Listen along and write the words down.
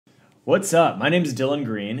What's up? My name is Dylan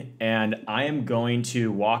Green, and I am going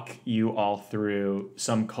to walk you all through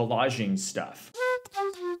some collaging stuff.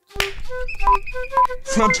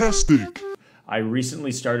 Fantastic! I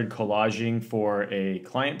recently started collaging for a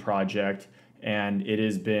client project, and it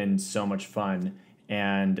has been so much fun.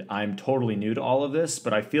 And I'm totally new to all of this,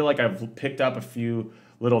 but I feel like I've picked up a few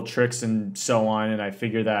little tricks and so on, and I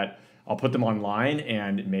figure that I'll put them online,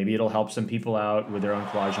 and maybe it'll help some people out with their own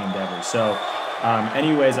collaging endeavors. So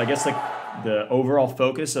anyways, I guess the overall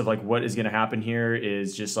focus of what is going to happen here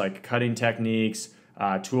is just cutting techniques,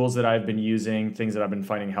 tools that I've been using, things that I've been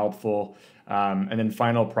finding helpful, and then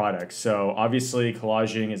final products. So obviously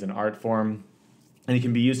collaging is an art form and it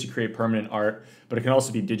can be used to create permanent art, but it can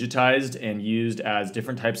also be digitized and used as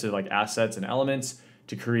different types of assets and elements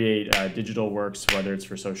to create digital works, whether it's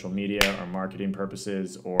for social media or marketing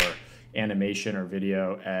purposes or animation or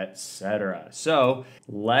video, etc. So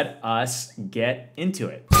let us get into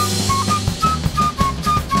it.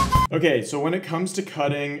 Okay, so when it comes to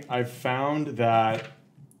cutting, I've found that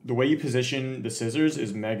the way you position the scissors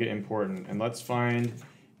is mega important. And let's find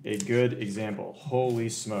a good example. Holy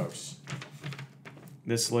smokes.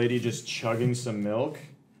 This lady just chugging some milk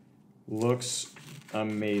looks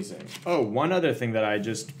amazing. Oh, one other thing that I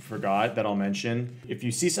just forgot that I'll mention. If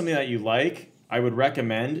you see something that you like, I would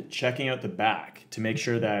recommend checking out the back to make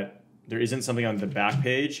sure that there isn't something on the back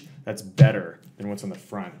page that's better than what's on the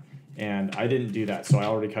front. And I didn't do that, so I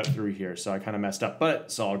already cut through here, so I kind of messed up. But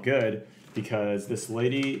it's all good because this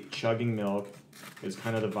lady chugging milk is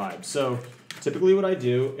kind of the vibe. So typically what I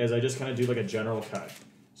do is I just kind of do a general cut.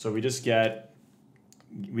 So we just get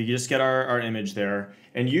our image there.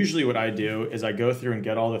 And usually what I do is I go through and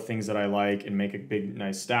get all the things that I like and make a big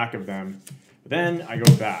nice stack of them. Then I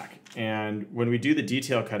go back. And when we do the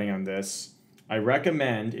detail cutting on this, I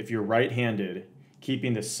recommend, if you're right-handed,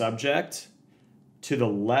 keeping the subject to the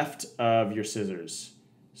left of your scissors.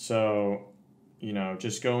 So,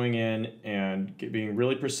 just going in and being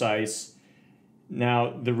really precise.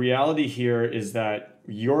 Now, the reality here is that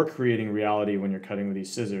you're creating reality when you're cutting with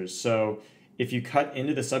these scissors. So if you cut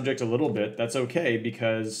into the subject a little bit, that's okay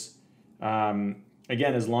because, again,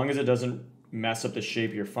 as long as it doesn't mess up the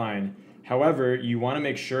shape, you're fine. However, you want to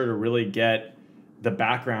make sure to really get the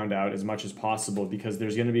background out as much as possible because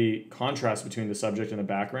there's going to be contrast between the subject and the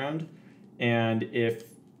background. And if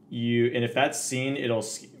that's seen, it'll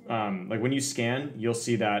when you scan, you'll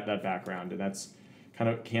see that background, and that's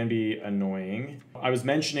can be annoying. I was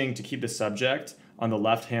mentioning to keep the subject on the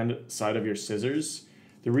left-hand side of your scissors.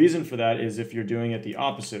 The reason for that is if you're doing it the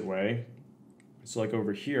opposite way, so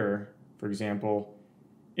over here, for example,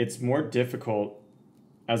 it's more difficult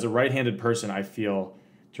as a right-handed person, I feel,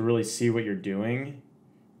 to really see what you're doing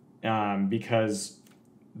because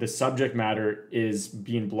the subject matter is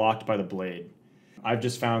being blocked by the blade. I've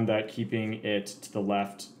just found that keeping it to the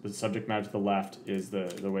left, the subject matter to the left, is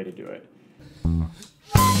the way to do it.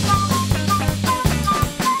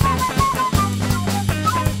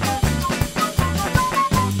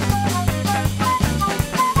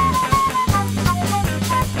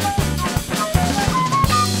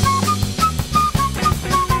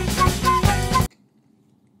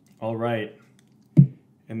 All right,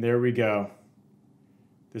 and there we go.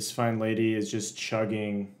 This fine lady is just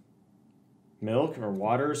chugging milk or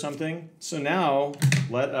water or something. So now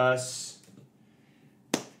let us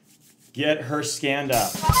get her scanned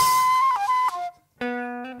up.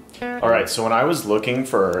 All right, so when I was looking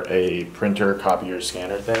for a printer, copier,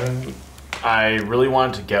 scanner thing, I really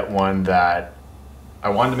wanted to get one that, I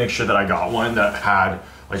wanted to make sure that I got one that had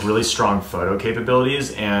really strong photo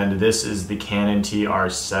capabilities, and this is the Canon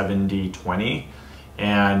TR7020.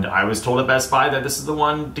 And I was told at Best Buy that this is the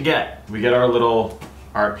one to get. We get our little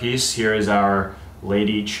art piece. Here is our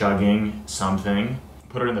lady chugging something.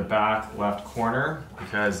 Put it in the back left corner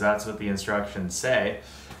because that's what the instructions say.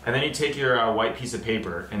 And then you take your white piece of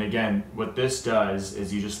paper. And again, what this does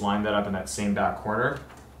is you just line that up in that same back corner.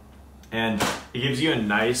 And it gives you a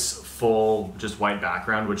nice, full, just white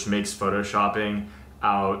background, which makes photoshopping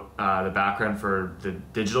out the background for the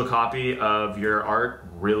digital copy of your art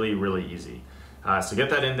really, really easy. So get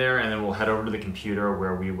that in there, and then we'll head over to the computer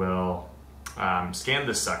where we will scan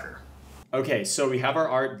this sucker. Okay, so we have our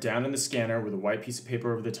art down in the scanner with a white piece of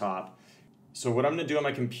paper over the top. So what I'm gonna do on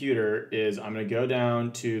my computer is I'm gonna go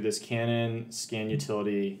down to this Canon Scan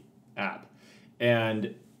Utility app.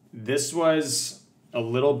 And this was a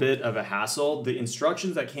little bit of a hassle. The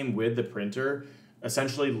instructions that came with the printer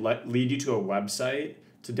essentially lead you to a website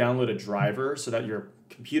to download a driver so that your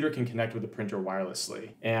computer can connect with the printer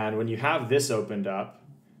wirelessly. And when you have this opened up,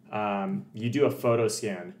 you do a photo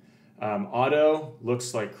scan. Auto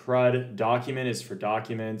looks like crud. Document is for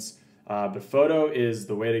documents. But photo is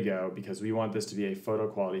the way to go because we want this to be a photo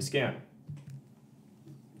quality scan.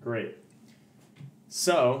 Great.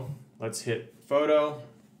 So let's hit photo.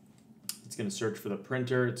 It's going to search for the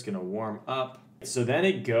printer. It's going to warm up. So then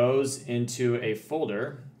it goes into a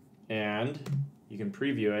folder and you can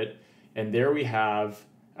preview it. And there we have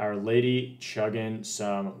our lady chugging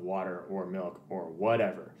some water or milk or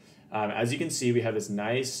whatever. As you can see, we have this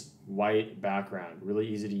nice white background, really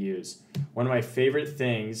easy to use. One of my favorite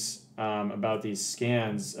things about these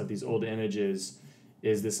scans of these old images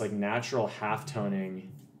is this like natural halftoning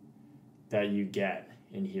that you get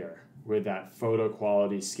in here with that photo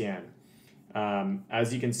quality scan.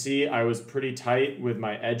 As you can see, I was pretty tight with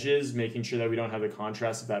my edges, making sure that we don't have the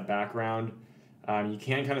contrast of that background. You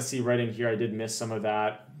can kind of see right in here, I did miss some of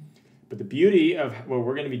that. But the beauty of what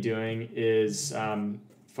we're going to be doing is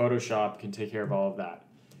Photoshop can take care of all of that.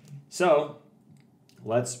 So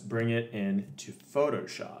let's bring it into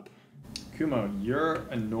Photoshop. Kumo, you're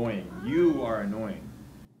annoying. You are annoying.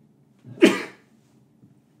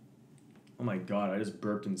 Oh my God, I just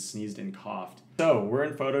burped and sneezed and coughed. So we're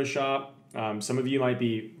in Photoshop. Some of you might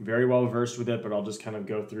be very well versed with it, but I'll just kind of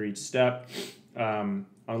go through each step.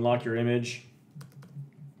 Unlock your image.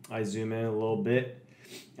 I zoom in a little bit.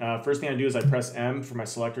 First thing I do is I press M for my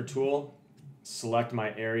selector tool, select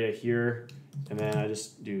my area here, and then I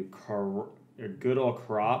just do a good old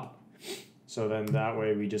crop. So then that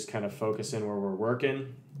way we just kind of focus in where we're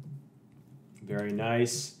working. Very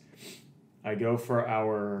nice. I go for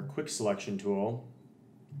our quick selection tool.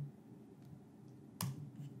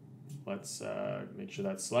 Let's make sure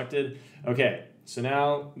that's selected. Okay, so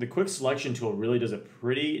now the quick selection tool really does a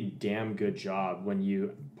pretty damn good job when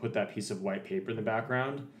you put that piece of white paper in the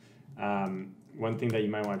background. One thing that you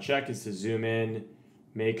might want to check is to zoom in,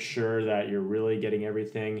 make sure that you're really getting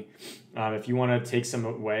everything. If you want to take some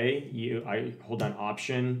away, I hold down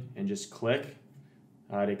Option and just click.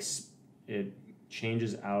 It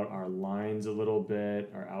changes out our lines a little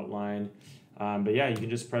bit, our outline. But yeah, you can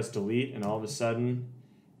just press delete and all of a sudden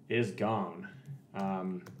it's gone.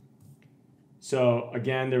 So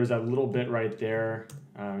again, there was that little bit right there.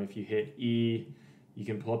 If you hit E, you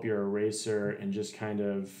can pull up your eraser and just kind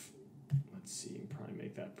of, let's see, probably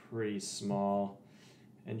make that pretty small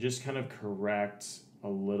and just kind of correct a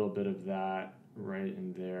little bit of that right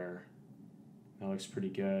in there. That looks pretty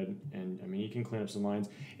good. And I mean, you can clean up some lines.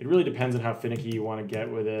 It really depends on how finicky you want to get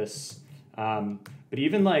with this. But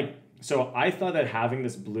even like, so I thought that having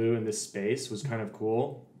this blue in this space was kind of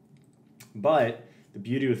cool. But the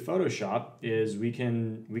beauty with Photoshop is we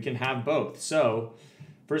can have both. So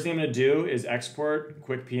first thing I'm going to do is export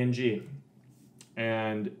quick PNG.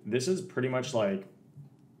 And this is pretty much like,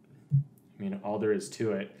 I mean, all there is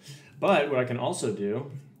to it. But what I can also do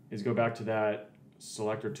is go back to that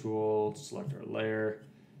selector tool, select our layer,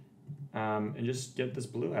 and just get this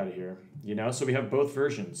blue out of here. You know, so we have both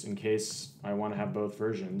versions in case I want to have both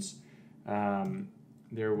versions.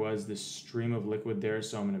 There was this stream of liquid there,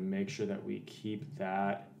 so I'm going to make sure that we keep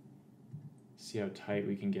that. See how tight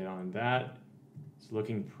we can get on that. It's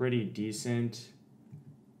looking pretty decent.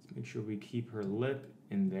 Let's make sure we keep her lip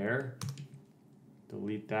in there.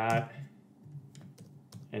 Delete that.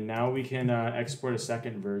 And now we can export a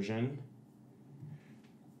second version.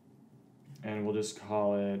 And we'll just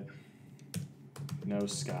call it No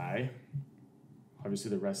Sky.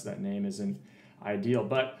 Obviously the rest of that name isn't ideal,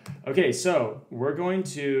 but okay, so we're going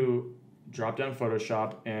to drop down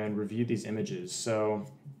Photoshop and review these images. So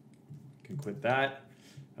you can quit that.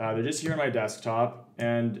 They're just here on my desktop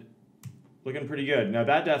and looking pretty good. Now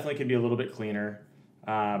that definitely could be a little bit cleaner,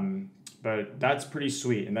 but that's pretty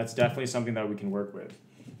sweet, and that's definitely something that we can work with.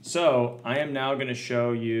 So I am now going to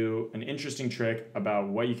show you an interesting trick about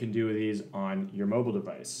what you can do with these on your mobile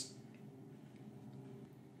device.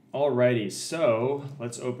 Alrighty, so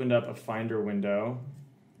let's open up a Finder window,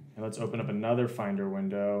 and let's open up another Finder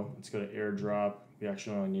window. Let's go to AirDrop. We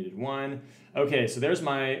actually only needed one. Okay, so there's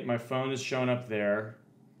my phone is showing up there.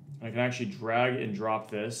 I can actually drag and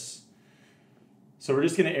drop this. So we're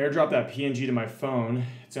just going to AirDrop that PNG to my phone.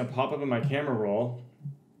 It's going to pop up in my camera roll.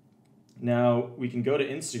 Now we can go to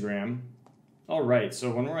Instagram. All right,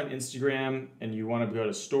 so when we're on Instagram and you want to go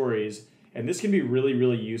to stories, and this can be really,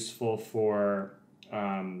 really useful for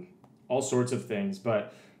all sorts of things.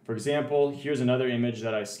 But for example, here's another image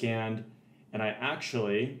that I scanned, and I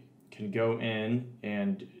actually can go in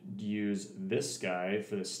and use this guy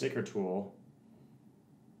for the sticker tool.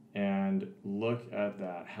 And look at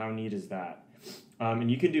that. How neat is that?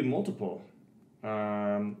 And you can do multiple.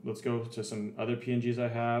 Let's go to some other PNGs I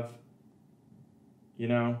have. You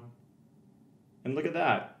know, and look at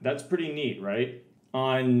that. That's pretty neat, right?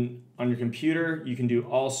 On On your computer, you can do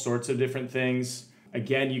all sorts of different things.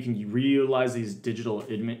 Again, you can reutilize these digital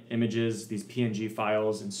images, these PNG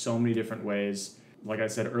files in so many different ways. Like I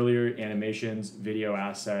said earlier, animations, video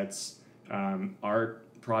assets,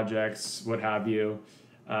 art projects, what have you.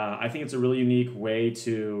 I think it's a really unique way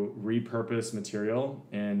to repurpose material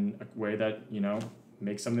in a way that,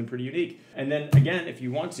 makes something pretty unique. And then again, if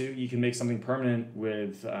you want to, you can make something permanent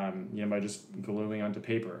with, by just gluing onto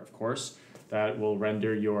paper, of course. That will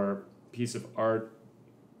render your piece of art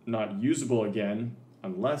not usable again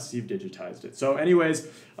unless you've digitized it. So anyways,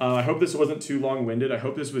 I hope this wasn't too long-winded. I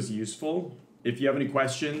hope this was useful. If you have any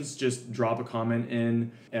questions, just drop a comment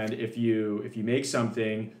in. And if you make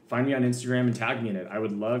something, find me on Instagram and tag me in it. I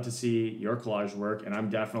would love to see your collage work, and I'm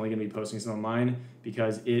definitely gonna be posting some of mine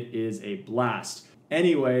because it is a blast.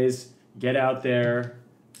 Anyways, get out there,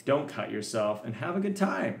 don't cut yourself, and have a good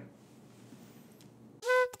time.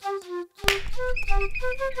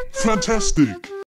 Fantastic!